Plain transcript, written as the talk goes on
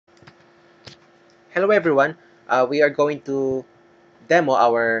Hello everyone, we are going to demo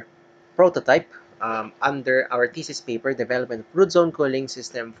our prototype under our thesis paper, Development of Root Zone Cooling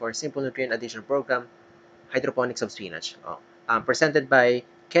System for Simple Nutrient Addition Program, Hydroponics of Spinach. Presented by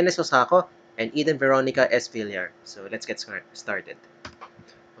Kenneth OSAKO and Eden Veronica S. Villar. So let's get started.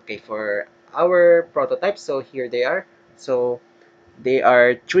 Okay, for our prototype, so here they are. So they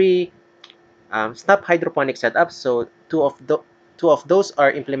are three snap hydroponic setups. So two of those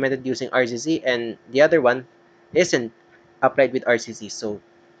are implemented using RCC, and the other one isn't applied with RCC. So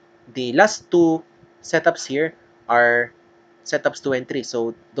the last two setups here are setups 2 and 3.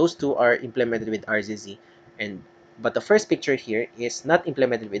 So those two are implemented with RCC, and but the first picture here is not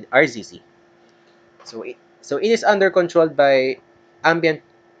implemented with RCC. So it is under controlled by ambient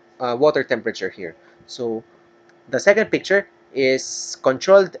water temperature here. So the second picture is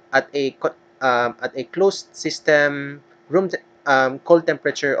controlled at a closed system room cold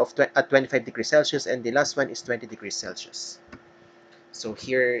temperature of at 25 degrees Celsius, and the last one is 20 degrees Celsius. So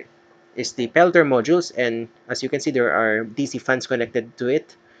here is the pelter modules, and as you can see, there are DC fans connected to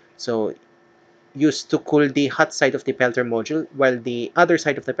it. So used to cool the hot side of the pelter module, while the other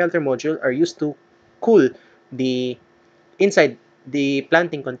side of the pelter module are used to cool the inside the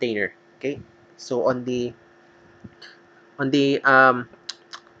planting container. Okay, so on the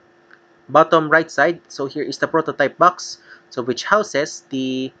bottom right side, so here is the prototype box, so which houses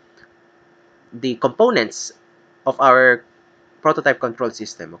the components of our prototype control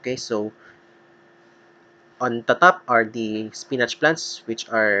system. Okay, so on the top are the spinach plants, which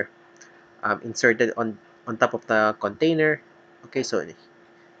are inserted on top of the container. Okay, so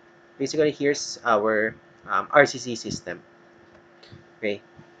basically here's our RCC system. Okay,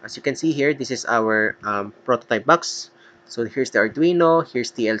 as you can see here, this is our prototype box. So here's the Arduino,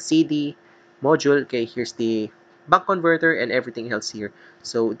 here's the LCD module. Okay, here's the buck converter and everything else here.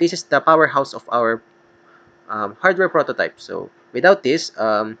 So this is the powerhouse of our hardware prototype. So without this,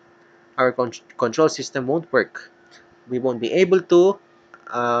 our control system won't work. We won't be able to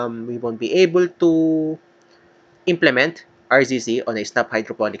implement RCC on a stop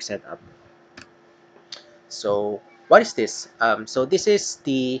hydroponic setup. So what is this? So this is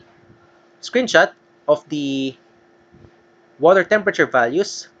the screenshot of the water temperature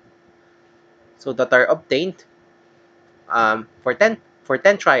values so that are obtained for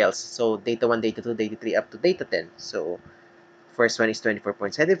 10 trials. So data 1, data 2, data 3 up to data 10. So first one is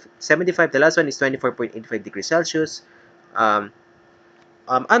 24.75, the last one is 24.85 degrees Celsius. Um,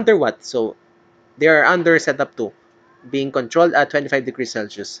 Under what? So they are under setup 2, being controlled at 25 degrees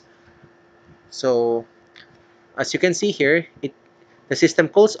Celsius. So as you can see here, the system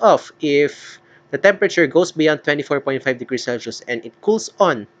cools off if the temperature goes beyond 24.5 degrees Celsius, and it cools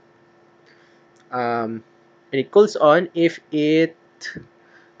on um, if it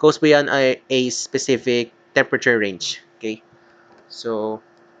goes beyond a specific temperature range. Okay, so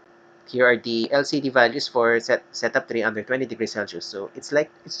here are the LCD values for setup 3 under 20 degrees Celsius. So it's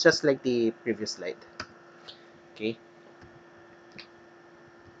just like the previous slide. Okay,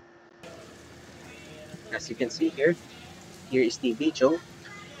 as you can see here, here is the video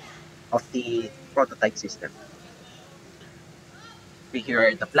of the prototype system. Okay, here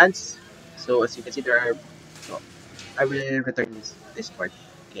are the plants. So as you can see, there are. Oh, I will return this part.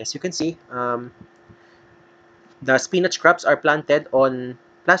 Okay, as you can see, the spinach crops are planted on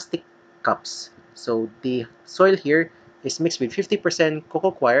plastic cups. So the soil here is mixed with 50%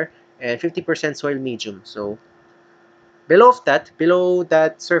 coco coir and 50% soil medium. So below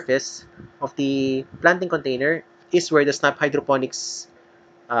that surface of the planting container is where the snap hydroponics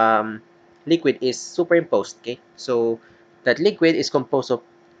um, liquid is superimposed. Okay, so that liquid is composed of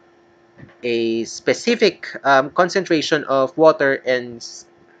a specific concentration of water and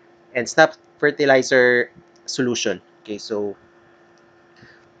snap fertilizer solution. Okay, so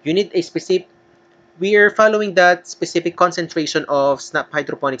you need a specific. We are following that specific concentration of snap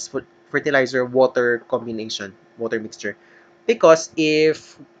hydroponics fertilizer water combination, water mixture, because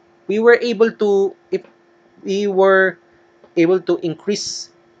if we were able to increase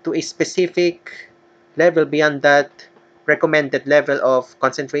to a specific level beyond that recommended level of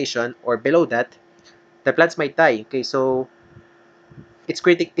concentration or below that, the plants might die. Okay, so it's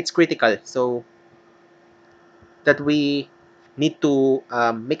critical. So that we need to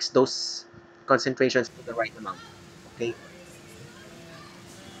mix those concentrations to the right amount. Okay,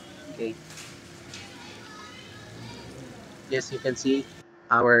 okay. Yes, you can see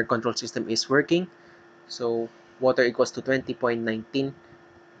our control system is working. So water equals to 20.19.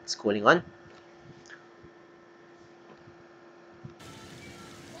 It's cooling on.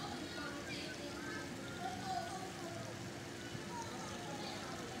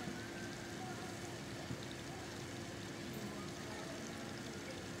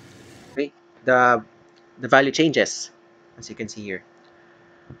 the the value changes, as you can see here,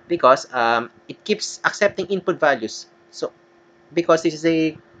 because it keeps accepting input values. So because this is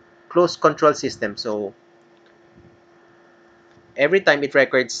a closed control system, so every time it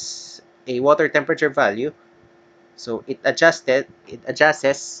records a water temperature value, so it adjusts the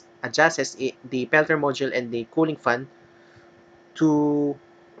pelter module and the cooling fan to,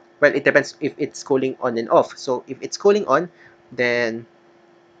 well, it depends if it's cooling on and off. So if it's cooling on, then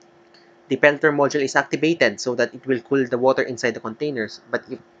the pelter module is activated so that it will cool the water inside the containers. But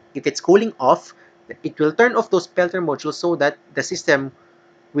if it's cooling off, it will turn off those pelter modules so that the system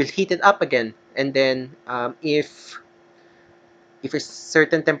will heat it up again. And then if a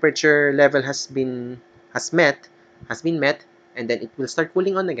certain temperature level has been met, and then it will start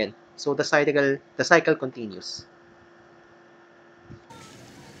cooling on again. So the cycle continues.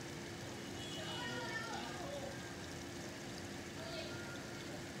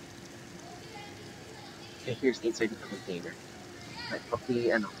 And here's the inside of the container, like of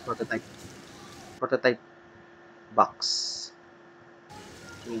the prototype box.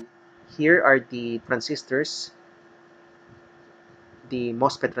 Okay. Here are the transistors, the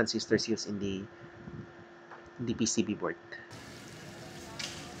MOSFET transistors used in the PCB board.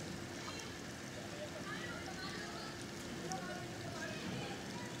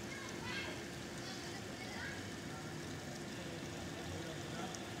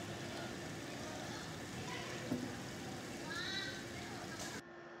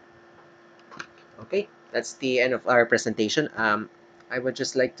 Okay, that's the end of our presentation. I would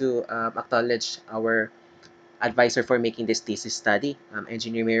just like to acknowledge our advisor for making this thesis study,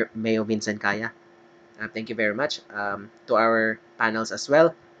 Engineer Mayo Vincent Caya. Thank you very much. To our panels as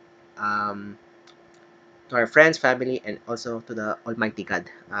well, um, to our friends, family, and also to the Almighty God.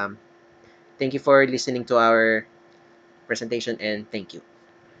 Thank you for listening to our presentation, and thank you.